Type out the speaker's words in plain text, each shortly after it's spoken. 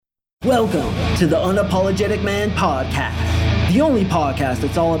Welcome to the Unapologetic Man Podcast, the only podcast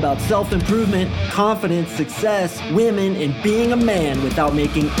that's all about self-improvement, confidence, success, women, and being a man without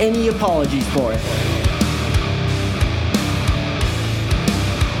making any apologies for it.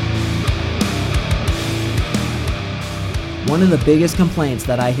 One of the biggest complaints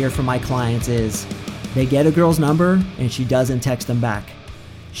that I hear from my clients is they get a girl's number and she doesn't text them back.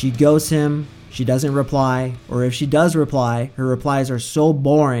 She ghosts him, she doesn't reply, or if she does reply, her replies are so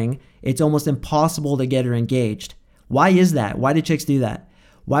boring it's almost impossible to get her engaged. Why is that? Why do chicks do that?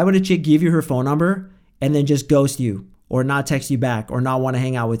 Why would a chick give you her phone number and then just ghost you or not text you back or not want to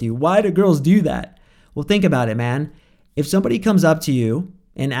hang out with you? Why do girls do that? Well, think about it, man. If somebody comes up to you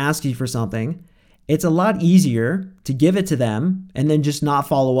and asks you for something, it's a lot easier to give it to them and then just not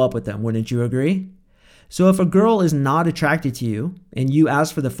follow up with them. Wouldn't you agree? So if a girl is not attracted to you and you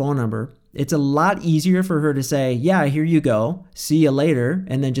ask for the phone number, it's a lot easier for her to say, yeah, here you go, see you later,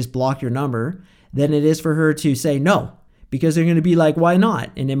 and then just block your number than it is for her to say no, because they're going to be like, why not?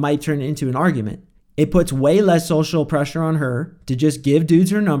 And it might turn into an argument. It puts way less social pressure on her to just give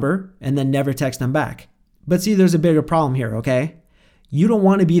dudes her number and then never text them back. But see, there's a bigger problem here, okay? You don't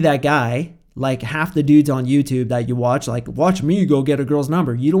want to be that guy, like half the dudes on YouTube that you watch, like, watch me go get a girl's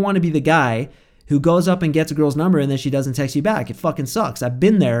number. You don't want to be the guy who goes up and gets a girl's number and then she doesn't text you back. It fucking sucks. I've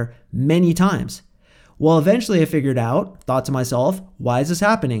been there many times. Well, eventually I figured out, thought to myself, why is this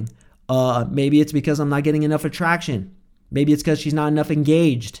happening? Maybe it's because I'm not getting enough attraction. Maybe it's because she's not enough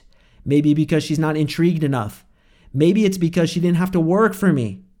engaged. Maybe because she's not intrigued enough. Maybe it's because she didn't have to work for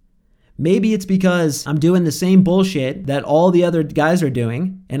me. Maybe it's because I'm doing the same bullshit that all the other guys are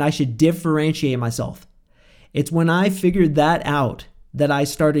doing and I should differentiate myself. It's when I figured that out that I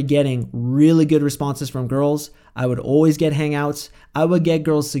started getting really good responses from girls. I would always get hangouts. I would get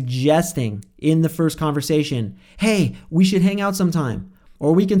girls suggesting in the first conversation, hey, we should hang out sometime,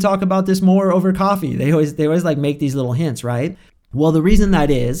 or we can talk about this more over coffee. They always like make these little hints, right? Well, the reason that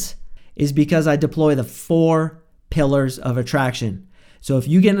is because I deploy the 4 pillars of attraction. So if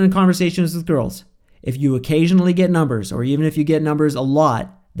you get in conversations with girls, if you occasionally get numbers, or even if you get numbers a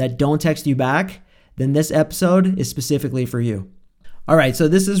lot that don't text you back, then this episode is specifically for you. All right, so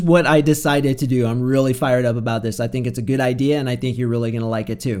this is what I decided to do. I'm really fired up about this. I think it's a good idea, and I think you're really going to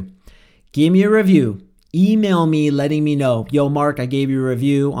like it too. Give me a review. Email me letting me know, yo, Mark, I gave you a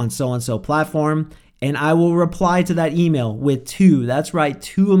review on so-and-so platform, and I will reply to that email with 2. That's right,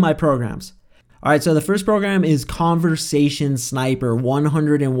 2 of my programs. All right, so the first program is Conversation Sniper,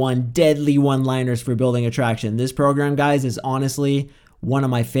 101 deadly one-liners for building attraction. This program, guys, is honestly one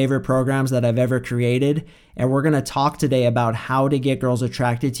of my favorite programs that I've ever created. And we're going to talk today about how to get girls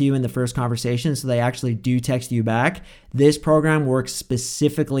attracted to you in the first conversation so they actually do text you back. This program works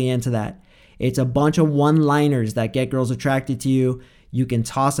specifically into that. It's a bunch of one-liners that get girls attracted to you. You can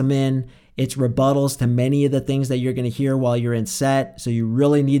toss them in. It's rebuttals to many of the things that you're going to hear while you're in set. So you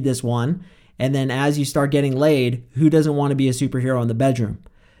really need this one. And then as you start getting laid, who doesn't want to be a superhero in the bedroom?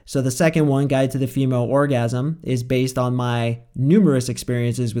 So the second one, Guide to the Female Orgasm, is based on my numerous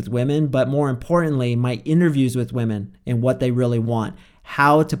experiences with women, but more importantly, my interviews with women and what they really want.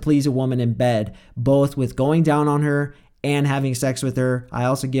 How to please a woman in bed, both with going down on her and having sex with her. I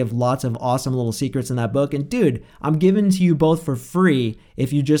also give lots of awesome little secrets in that book. And dude, I'm giving to you both for free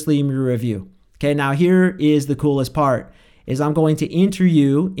if you just leave me a review. Okay, now here is the coolest part. Is I'm going to enter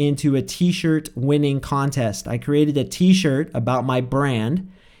you into a t-shirt winning contest. I created a t-shirt about my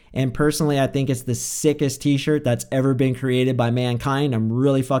brand. And personally, I think it's the sickest t-shirt that's ever been created by mankind. I'm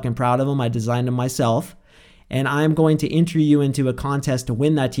really fucking proud of them. I designed them myself. And I'm going to enter you into a contest to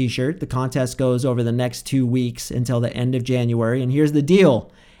win that t-shirt. The contest goes over the next 2 weeks until the end of January. And here's the deal.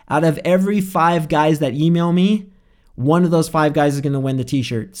 Out of every 5 guys that email me, one of those 5 guys is going to win the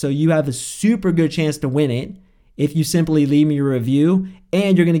t-shirt. So you have a super good chance to win it if you simply leave me a review,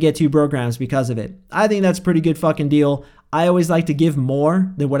 and you're going to get 2 programs because of it. I think that's a pretty good fucking deal. I always like to give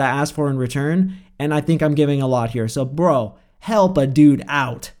more than what I ask for in return, and I think I'm giving a lot here. So bro, help a dude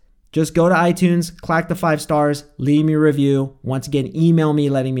out. Just go to iTunes, clack the 5 stars, leave me a review. Once again, email me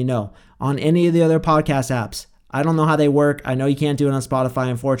letting me know. On any of the other podcast apps, I don't know how they work. I know you can't do it on Spotify,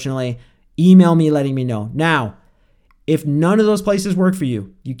 unfortunately. Email me letting me know. Now, if none of those places work for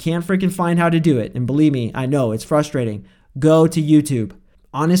you, you can't freaking find how to do it. And believe me, I know it's frustrating. Go to YouTube.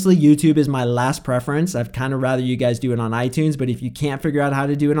 Honestly, YouTube is my last preference. I'd kind of rather you guys do it on iTunes, but if you can't figure out how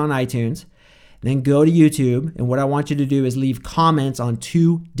to do it on iTunes, then go to YouTube. And what I want you to do is leave comments on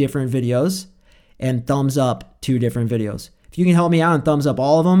 2 different videos and thumbs up 2 different videos. If you can help me out and thumbs up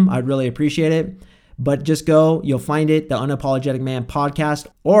all of them, I'd really appreciate it. But just go, you'll find it, the Unapologetic Man podcast.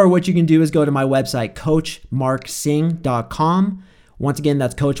 Or what you can do is go to my website, coachmarksing.com, Once again,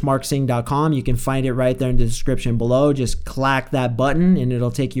 that's coachmarksing.com. You can find it right there in the description below. Just click that button and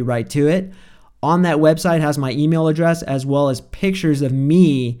it'll take you right to it. On that website has my email address as well as pictures of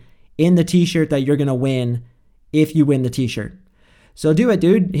me in the t-shirt that you're going to win if you win the t-shirt. So do it,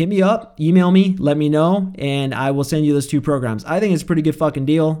 dude. Hit me up, email me, let me know, and I will send you those 2 programs. I think it's a pretty good fucking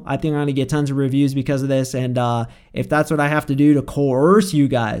deal. I think I'm going to get tons of reviews because of this. And if that's what I have to do to coerce you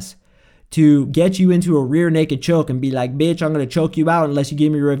guys to get you into a rear naked choke and be like, bitch, I'm going to choke you out unless you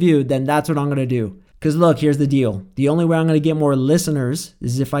give me a review, then that's what I'm going to do. Because look, here's the deal. The only way I'm going to get more listeners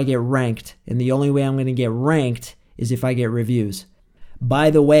is if I get ranked. And the only way I'm going to get ranked is if I get reviews. By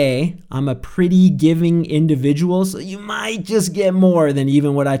the way, I'm a pretty giving individual, so you might just get more than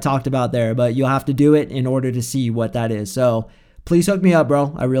even what I talked about there, but you'll have to do it in order to see what that is. So please hook me up,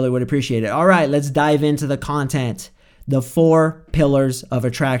 bro. I really would appreciate it. All right, let's dive into the content. The 4 pillars of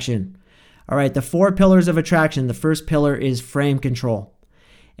attraction. All right, the 4 pillars of attraction. The first pillar is frame control.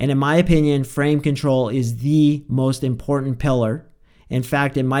 And in my opinion, frame control is the most important pillar. In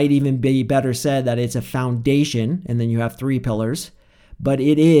fact, it might even be better said that it's a foundation, and then you have 3 pillars. But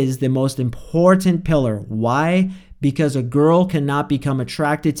it is the most important pillar. Why? Because a girl cannot become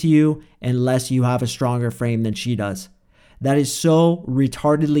attracted to you unless you have a stronger frame than she does. That is so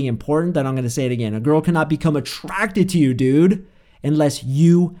retardedly important that I'm going to say it again. A girl cannot become attracted to you, dude, unless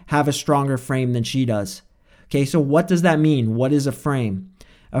you have a stronger frame than she does. Okay, so what does that mean? What is a frame?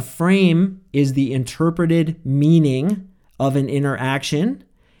 A frame is the interpreted meaning of an interaction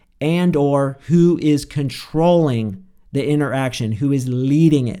and or who is controlling the interaction, who is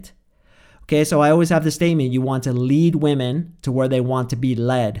leading it. Okay, so I always have the statement, you want to lead women to where they want to be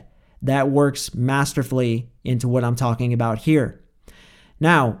led. That works masterfully into what I'm talking about here.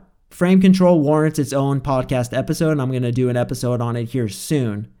 Now, frame control warrants its own podcast episode, and I'm going to do an episode on it here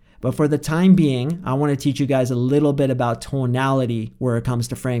soon. But for the time being, I want to teach you guys a little bit about tonality where it comes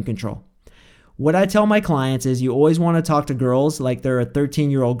to frame control. What I tell my clients is you always want to talk to girls like they're a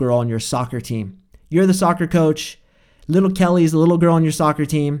 13-year-old girl on your soccer team. You're the soccer coach. Little Kelly's the little girl on your soccer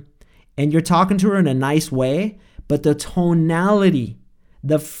team, and you're talking to her in a nice way, but the tonality,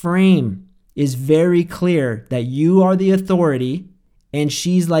 the frame is very clear that you are the authority and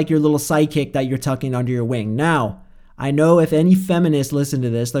she's like your little sidekick that you're tucking under your wing. Now, I know if any feminists listen to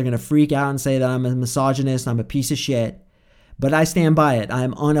this, they're going to freak out and say that I'm a misogynist, I'm a piece of shit, but I stand by it.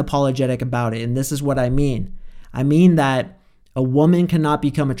 I'm unapologetic about it, and this is what I mean. I mean that a woman cannot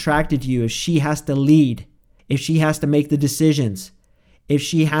become attracted to you if she has to lead, if she has to make the decisions, if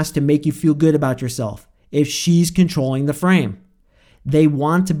she has to make you feel good about yourself, if she's controlling the frame. They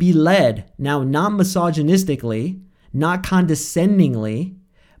want to be led. Now, not misogynistically, not condescendingly,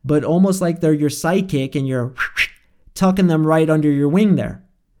 but almost like they're your sidekick and you're tucking them right under your wing there.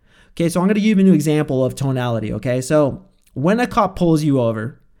 Okay, so I'm going to give you an example of tonality, okay? So when a cop pulls you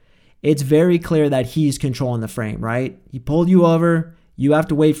over, it's very clear that he's controlling the frame, right? He pulled you over, you have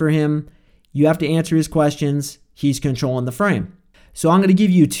to wait for him, you have to answer his questions, he's controlling the frame. So I'm going to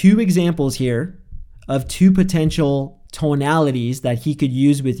give you 2 examples here of 2 potential tonalities that he could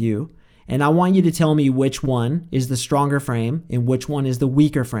use with you. And I want you to tell me which one is the stronger frame and which one is the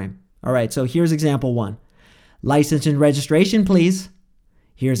weaker frame. All right, so here's example 1. License and registration, please.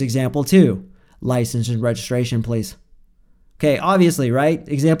 Here's example 2. License and registration, please. Okay, obviously, right?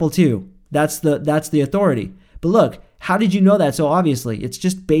 Example 2. That's the authority. But look, how did you know that so obviously? It's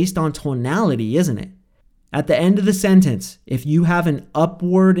just based on tonality, isn't it? At the end of the sentence, if you have an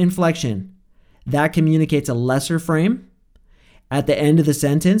upward inflection, that communicates a lesser frame. At the end of the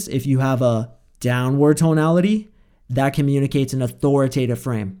sentence, if you have a downward tonality, that communicates an authoritative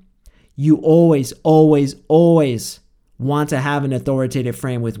frame. You always, always, always want to have an authoritative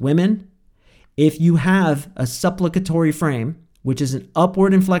frame with women. If you have a supplicatory frame, which is an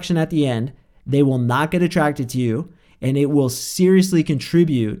upward inflection at the end, they will not get attracted to you, and it will seriously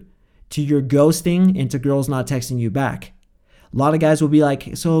contribute to your ghosting and to girls not texting you back. A lot of guys will be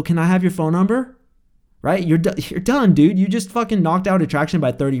like, so can I have your phone number? Right? You're done, dude. You just fucking knocked out attraction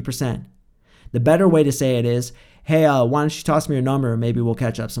by 30%. The better way to say it is, hey, why don't you toss me your number and maybe we'll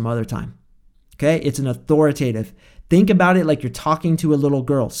catch up some other time. Okay? It's an authoritative. Think about it like you're talking to a little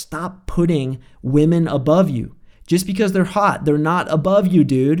girl. Stop putting women above you. Just because they're hot, they're not above you,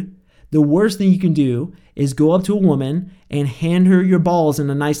 dude. The worst thing you can do is go up to a woman and hand her your balls in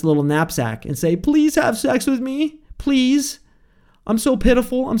a nice little knapsack and say, please have sex with me. Please. I'm so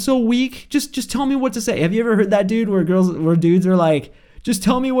pitiful. I'm so weak. Just tell me what to say. Have you ever heard that, dude, where dudes are like, just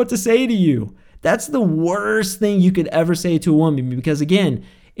tell me what to say to you? That's the worst thing you could ever say to a woman because, again,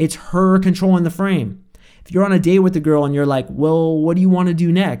 it's her controlling the frame. If you're on a date with a girl and you're like, well, what do you want to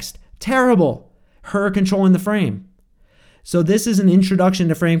do next? Terrible. Her controlling the frame. So this is an introduction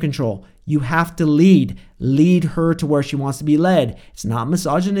to frame control. You have to lead her to where she wants to be led. It's not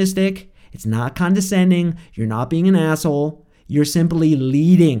misogynistic. It's not condescending. You're not being an asshole. You're simply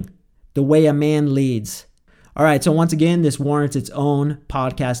leading the way a man leads. All right, so once again, this warrants its own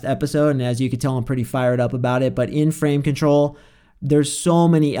podcast episode, and as you can tell, I'm pretty fired up about it. But in frame control, there's so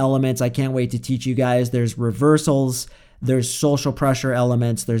many elements I can't wait to teach you guys. There's reversals, there's social pressure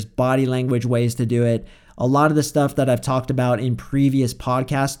elements, there's body language ways to do it. A lot of the stuff that I've talked about in previous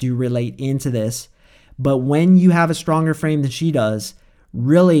podcasts do relate into this. But when you have a stronger frame than she does,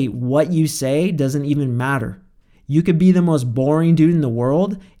 really what you say doesn't even matter. You could be the most boring dude in the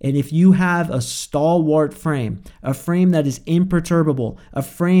world, and if you have a stalwart frame, a frame that is imperturbable, a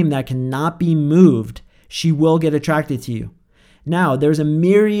frame that cannot be moved, she will get attracted to you. Now, there's a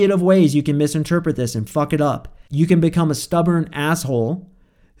myriad of ways you can misinterpret this and fuck it up. You can become a stubborn asshole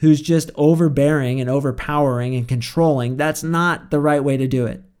who's just overbearing and overpowering and controlling. That's not the right way to do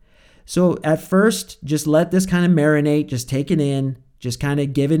it. So at first, just let this kind of marinate, just take it in, just kind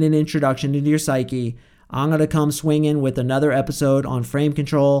of give it an introduction into your psyche. I'm going to come swinging with another episode on frame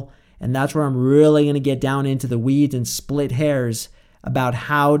control, and that's where I'm really going to get down into the weeds and split hairs about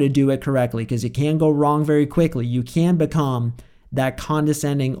how to do it correctly, because it can go wrong very quickly. You can become that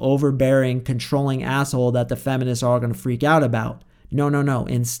condescending, overbearing, controlling asshole that the feminists are going to freak out about. No.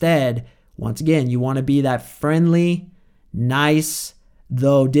 Instead, once again, you want to be that friendly, nice,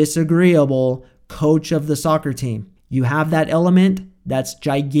 though disagreeable coach of the soccer team. You have that element that's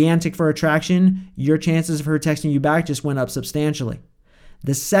gigantic for attraction. Your chances of her texting you back just went up substantially.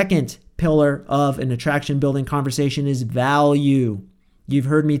 The second pillar of an attraction building conversation is value. You've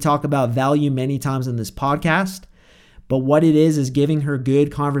heard me talk about value many times in this podcast, but what it is giving her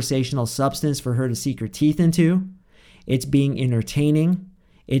good conversational substance for her to sink her teeth into. It's being entertaining.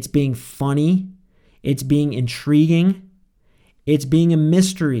 It's being funny. It's being intriguing. It's being a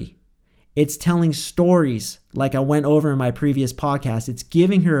mystery. It's telling stories like I went over in my previous podcast. It's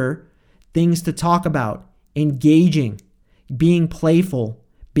giving her things to talk about, engaging, being playful,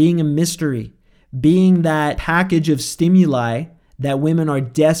 being a mystery, being that package of stimuli that women are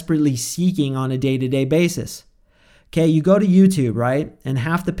desperately seeking on a day-to-day basis. Okay, you go to YouTube, right? And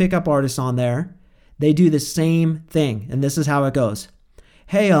half the pickup artists on there, they do the same thing. And this is how it goes.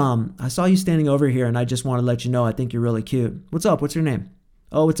 Hey, I saw you standing over here and I just want to let you know I think you're really cute. What's up? What's your name?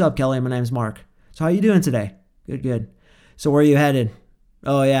 Oh, what's up, Kelly? My name's Mark. So how you doing today? Good. So where are you headed?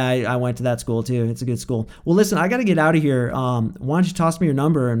 Oh, yeah, I went to that school too. It's a good school. Well, listen, I got to get out of here. Why don't you toss me your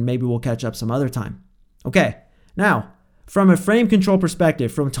number and maybe we'll catch up some other time. Okay, now, from a frame control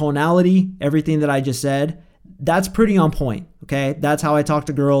perspective, from tonality, everything that I just said, that's pretty on point, okay? That's how I talk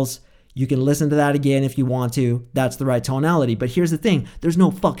to girls. You can listen to that again if you want to. That's the right tonality. But here's the thing. There's no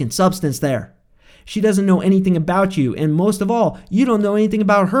fucking substance there. She doesn't know anything about you. And most of all, you don't know anything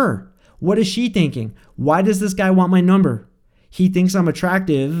about her. What is she thinking? Why does this guy want my number? He thinks I'm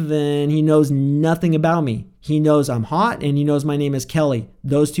attractive and he knows nothing about me. He knows I'm hot and he knows my name is Kelly.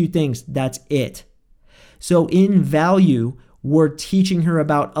 Those two things, that's it. So in value, we're teaching her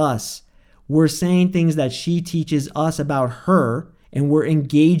about us. We're saying things that she teaches us about her, and we're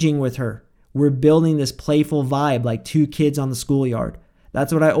engaging with her. We're building this playful vibe like two kids on the schoolyard.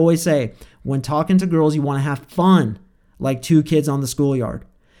 That's what I always say. When talking to girls, you want to have fun like two kids on the schoolyard.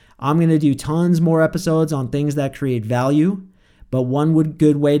 I'm going to do tons more episodes on things that create value, but one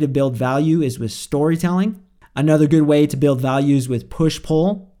good way to build value is with storytelling. Another good way to build value is with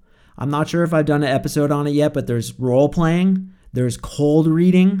push-pull. I'm not sure if I've done an episode on it yet, but there's role-playing, there's cold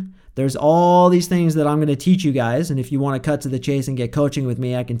reading, there's all these things that I'm going to teach you guys. And if you want to cut to the chase and get coaching with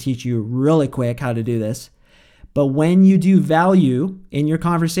me, I can teach you really quick how to do this. But when you do value in your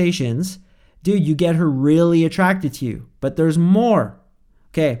conversations, dude, you get her really attracted to you. But there's more.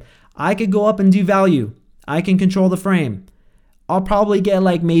 Okay, I could go up and do value. I can control the frame. I'll probably get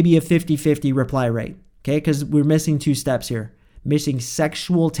like maybe a 50-50 reply rate. Okay, because we're missing two steps here. Missing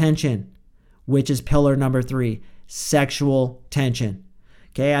sexual tension, which is pillar number 3, sexual tension.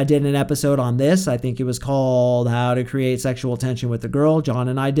 Okay, I did an episode on this. I think it was called How to Create Sexual Tension with a Girl. John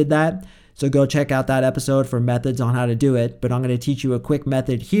and I did that. So go check out that episode for methods on how to do it. But I'm going to teach you a quick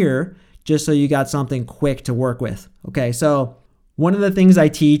method here just so you got something quick to work with. Okay, so one of the things I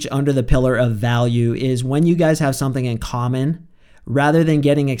teach under the pillar of value is when you guys have something in common, rather than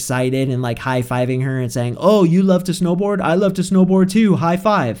getting excited and like high-fiving her and saying, oh, you love to snowboard? I love to snowboard too. High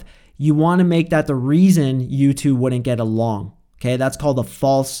five. You want to make that the reason you two wouldn't get along. Okay, that's called a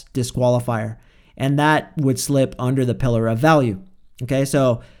false disqualifier. And that would slip under the pillar of value. Okay,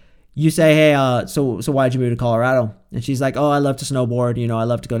 so You say, hey, so why'd you move to Colorado? And she's like, oh, I love to snowboard. I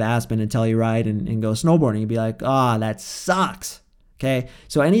love to go to Aspen and Telluride and go snowboarding. You'd be like, that sucks. Okay.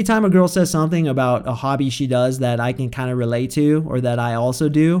 So anytime a girl says something about a hobby she does that I can kind of relate to or that I also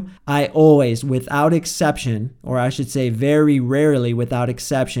do, I always, without exception, or I should say very rarely without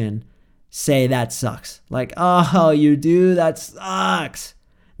exception, say that sucks. Like, oh, you do? That sucks.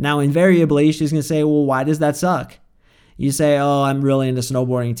 Now, invariably, she's going to say, well, why does that suck? You say, oh, I'm really into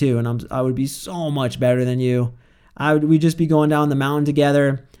snowboarding too, and I would be so much better than you. We'd just be going down the mountain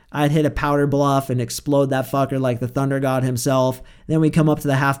together. I'd hit a powder bluff and explode that fucker like the thunder god himself. Then we come up to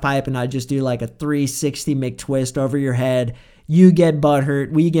the half pipe and I'd just do like a 360 McTwist over your head. You get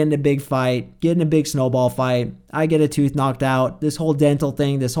butthurt. We get in a big fight, get in a big snowball fight. I get a tooth knocked out. This whole dental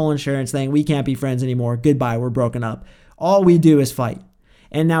thing, this whole insurance thing, we can't be friends anymore. Goodbye, we're broken up. All we do is fight.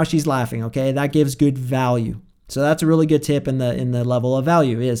 And now she's laughing, okay? That gives good value. So that's a really good tip in the level of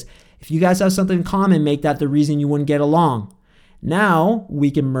value is if you guys have something in common, make that the reason you wouldn't get along. Now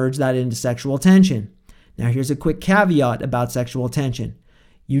we can merge that into sexual tension. Now here's a quick caveat about sexual tension.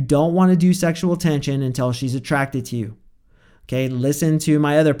 You don't want to do sexual tension until she's attracted to you. Okay, listen to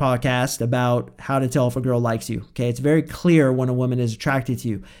my other podcast about how to tell if a girl likes you. Okay, it's very clear when a woman is attracted to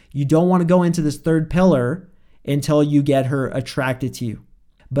you. You don't want to go into this third pillar until you get her attracted to you.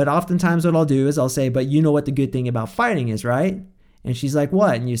 But oftentimes what I'll do is I'll say, but you know what the good thing about fighting is, right? And she's like,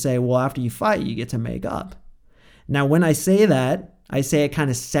 what? And you say, well, after you fight, you get to make up. Now, when I say that, I say it kind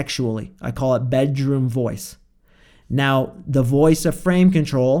of sexually. I call it bedroom voice. Now, the voice of frame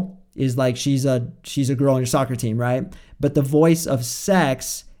control is like she's a girl on your soccer team, right? But the voice of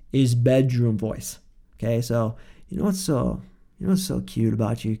sex is bedroom voice. Okay, so you know what's so cute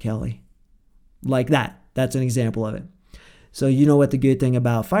about you, Kelly? Like that. That's an example of it. So you know what the good thing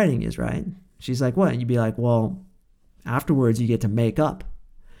about fighting is, right? She's like, what? And you'd be like, well, afterwards you get to make up.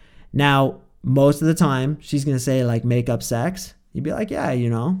 Now, most of the time, she's going to say like make up sex. You'd be like, yeah,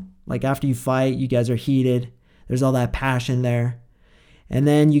 like after you fight, you guys are heated. There's all that passion there. And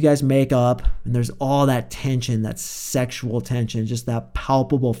then you guys make up and there's all that tension, that sexual tension, just that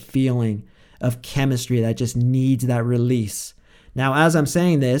palpable feeling of chemistry that just needs that release. Now, as I'm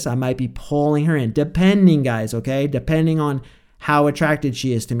saying this, I might be pulling her in, depending, guys, okay? Depending on how attracted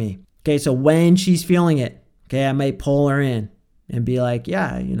she is to me. Okay, so when she's feeling it, okay, I might pull her in and be like,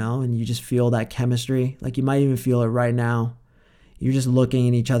 yeah, and you just feel that chemistry. Like you might even feel it right now. You're just looking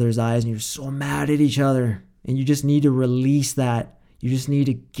in each other's eyes and you're so mad at each other. And you just need to release that. You just need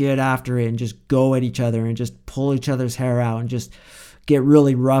to get after it and just go at each other and just pull each other's hair out and just get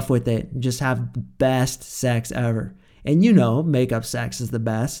really rough with it and just have the best sex ever. And makeup sex is the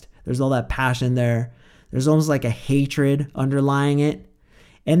best. There's all that passion there. There's almost like a hatred underlying it.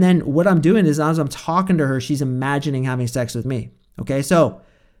 And then what I'm doing is as I'm talking to her, she's imagining having sex with me. Okay, so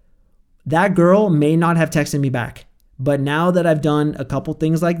that girl may not have texted me back. But now that I've done a couple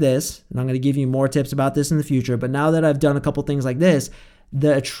things like this, and I'm going to give you more tips about this in the future, but now that I've done a couple things like this,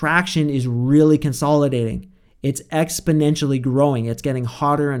 the attraction is really consolidating. It's exponentially growing. It's getting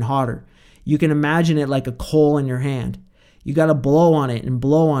hotter and hotter. You can imagine it like a coal in your hand. You got to blow on it and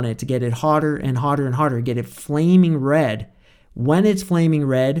blow on it to get it hotter and hotter and hotter, get it flaming red. When it's flaming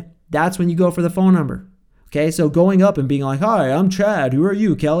red, that's when you go for the phone number. Okay, so going up and being like, hi, I'm Chad. Who are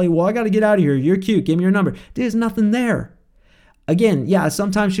you, Kelly? Well, I got to get out of here. You're cute. Give me your number. There's nothing there. Again, yeah,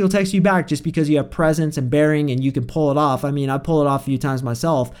 sometimes she'll text you back just because you have presence and bearing and you can pull it off. I mean, I pull it off a few times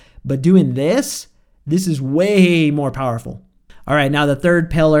myself. But doing this is way more powerful. All right, now the third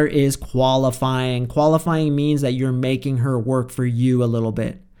pillar is qualifying. Qualifying means that you're making her work for you a little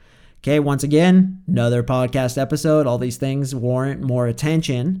bit. Okay, once again, another podcast episode. All these things warrant more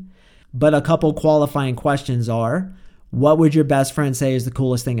attention. But a couple qualifying questions are, what would your best friend say is the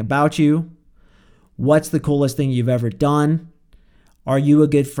coolest thing about you? What's the coolest thing you've ever done? Are you a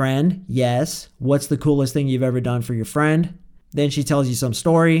good friend? Yes. What's the coolest thing you've ever done for your friend? Then she tells you some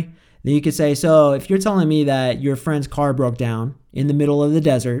story. Then you could say, so if you're telling me that your friend's car broke down in the middle of the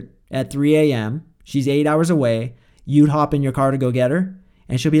desert at 3 a.m., she's 8 hours away, you'd hop in your car to go get her?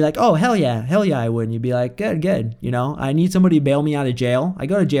 And she'll be like, oh, hell yeah, I would. And you'd be like, good. I need somebody to bail me out of jail. I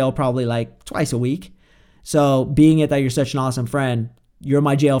go to jail probably like twice a week. So being it that you're such an awesome friend, you're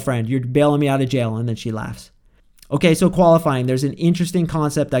my jail friend. You're bailing me out of jail. And then she laughs. Okay, so qualifying. There's an interesting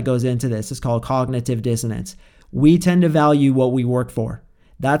concept that goes into this. It's called cognitive dissonance. We tend to value what we work for.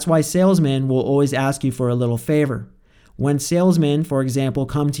 That's why salesmen will always ask you for a little favor. When salesmen, for example,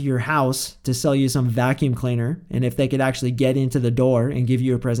 come to your house to sell you some vacuum cleaner, and if they could actually get into the door and give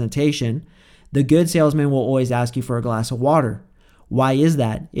you a presentation, the good salesman will always ask you for a glass of water. Why is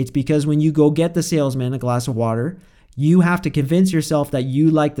that? It's because when you go get the salesman a glass of water, You have to convince yourself that you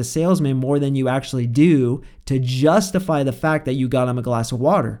like the salesman more than you actually do to justify the fact that you got him a glass of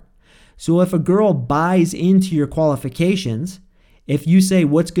water. So if a girl buys into your qualifications, if you say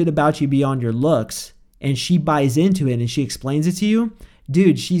what's good about you beyond your looks and she buys into it and she explains it to you,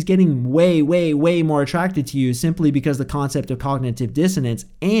 dude, she's getting way, way, way more attracted to you simply because the concept of cognitive dissonance.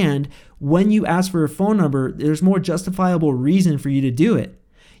 And when you ask for her phone number, there's more justifiable reason for you to do it.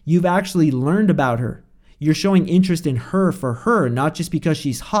 You've actually learned about her. You're showing interest in her for her, not just because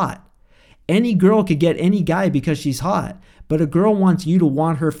she's hot. Any girl could get any guy because she's hot, but a girl wants you to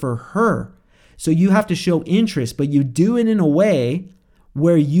want her for her. So you have to show interest, but you do it in a way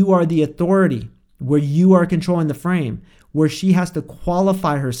where you are the authority, where you are controlling the frame, where she has to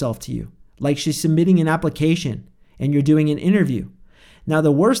qualify herself to you, like she's submitting an application and you're doing an interview. Now,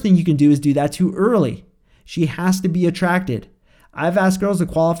 the worst thing you can do is do that too early. She has to be attracted. I've asked girls to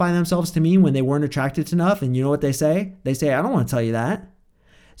qualify themselves to me when they weren't attracted enough, and you know what they say? They say, I don't want to tell you that.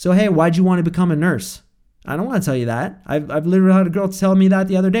 So, hey, why'd you want to become a nurse? I don't want to tell you that. I've literally had a girl tell me that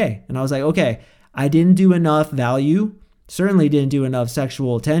the other day, and I was like, okay, I didn't do enough value, certainly didn't do enough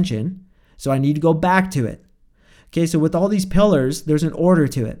sexual attention, so I need to go back to it. Okay, so with all these pillars, there's an order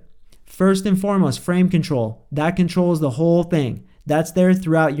to it. First and foremost, frame control. That controls the whole thing. That's there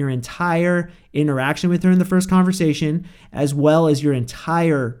throughout your entire interaction with her in the first conversation, as well as your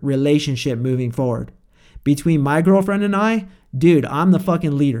entire relationship moving forward. Between my girlfriend and I, dude, I'm the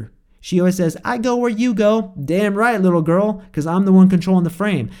fucking leader. She always says, I go where you go. Damn right, little girl, because I'm the one controlling the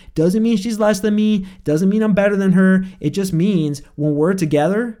frame. Doesn't mean she's less than me. Doesn't mean I'm better than her. It just means when we're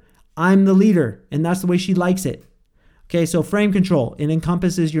together, I'm the leader, and that's the way she likes it. Okay, so frame control, it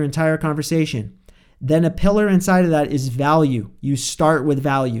encompasses your entire conversation. Then a pillar inside of that is value. You start with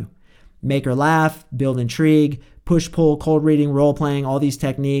value. Make her laugh, build intrigue, push, pull, cold reading, role playing, all these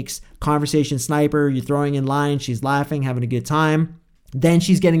techniques, conversation sniper, you're throwing in lines, she's laughing, having a good time. Then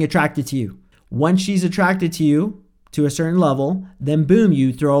she's getting attracted to you. Once she's attracted to you to a certain level, then boom,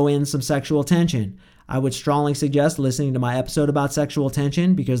 you throw in some sexual tension. I would strongly suggest listening to my episode about sexual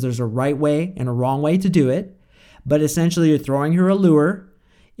tension because there's a right way and a wrong way to do it. But essentially, you're throwing her a lure.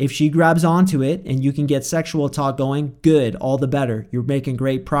 If she grabs onto it and you can get sexual talk going, good, all the better. You're making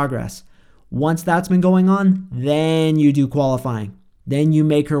great progress. Once that's been going on, then you do qualifying. Then you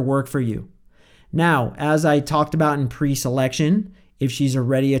make her work for you. Now, as I talked about in pre-selection, if she's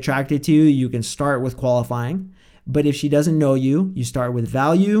already attracted to you, you can start with qualifying. But if she doesn't know you, you start with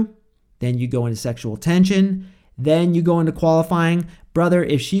value, then you go into sexual tension, then you go into qualifying. Brother,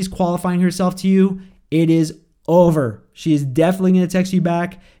 if she's qualifying herself to you, it is over. She is definitely going to text you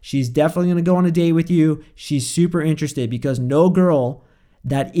back. She's definitely going to go on a date with you. She's super interested because no girl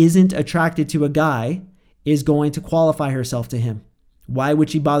that isn't attracted to a guy is going to qualify herself to him. Why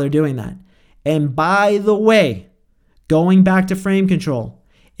would she bother doing that? And by the way, going back to frame control,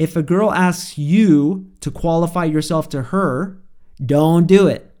 if a girl asks you to qualify yourself to her, don't do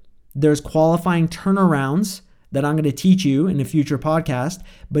it. There's qualifying turnarounds that I'm going to teach you in a future podcast.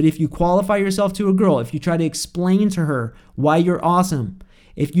 But if you qualify yourself to a girl, if you try to explain to her why you're awesome,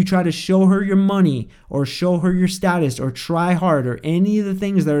 if you try to show her your money or show her your status or try hard or any of the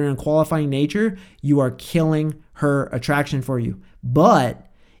things that are in a qualifying nature, you are killing her attraction for you. But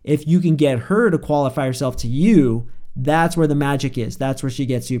if you can get her to qualify herself to you, that's where the magic is. That's where she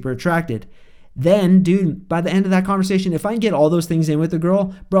gets super attracted. Then, dude, by the end of that conversation, if I can get all those things in with the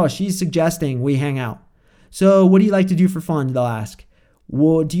girl, bro, she's suggesting we hang out. So what do you like to do for fun? They'll ask.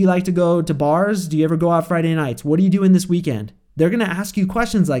 Well, do you like to go to bars? Do you ever go out Friday nights? What are you doing this weekend? They're going to ask you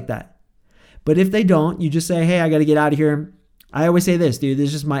questions like that. But if they don't, you just say, hey, I got to get out of here. I always say this, dude, this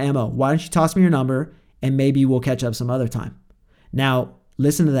is just my MO. Why don't you toss me your number and maybe we'll catch up some other time. Now,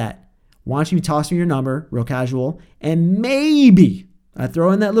 listen to that. Why don't you toss me your number, real casual, and maybe, I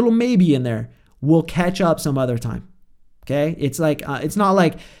throw in that little maybe in there, we'll catch up some other time. Okay, it's like it's not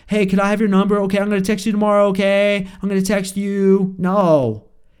like, hey, could I have your number? Okay, I'm gonna text you tomorrow. Okay, I'm gonna text you. No,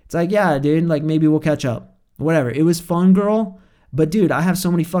 it's like, yeah, dude, like maybe we'll catch up. Whatever. It was fun, girl. But dude, I have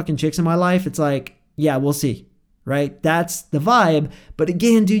so many fucking chicks in my life. It's like, yeah, we'll see. Right? That's the vibe. But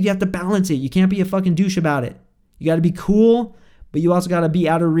again, dude, you have to balance it. You can't be a fucking douche about it. You got to be cool, but you also got to be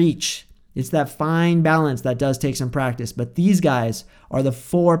out of reach. It's that fine balance that does take some practice. But these guys are the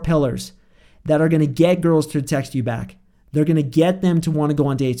 4 pillars that are going to get girls to text you back. They're going to get them to want to go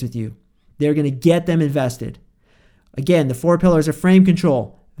on dates with you. They're going to get them invested. Again, the 4 pillars are frame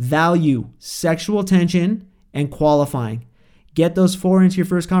control, value, sexual tension, and qualifying. Get those 4 into your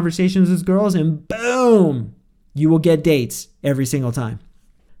first conversations with girls and boom, you will get dates every single time.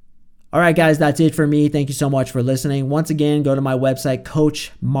 All right, guys, that's it for me. Thank you so much for listening. Once again, go to my website,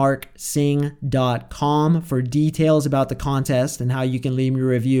 coachmarksing.com, for details about the contest and how you can leave me a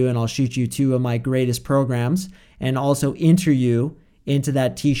review, and I'll shoot you 2 of my greatest programs and also enter you into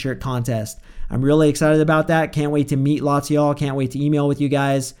that t-shirt contest. I'm really excited about that. Can't wait to meet lots of y'all. Can't wait to email with you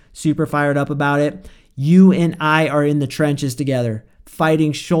guys. Super fired up about it. You and I are in the trenches together,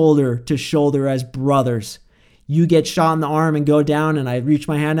 fighting shoulder to shoulder as brothers. You get shot in the arm and go down, and I reach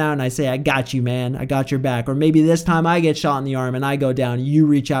my hand out and I say, I got you, man. I got your back. Or maybe this time I get shot in the arm and I go down. You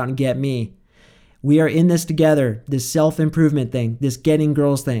reach out and get me. We are in this together, this self-improvement thing, this getting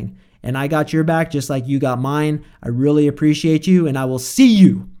girls thing. And I got your back just like you got mine. I really appreciate you, and I will see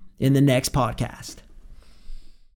you in the next podcast.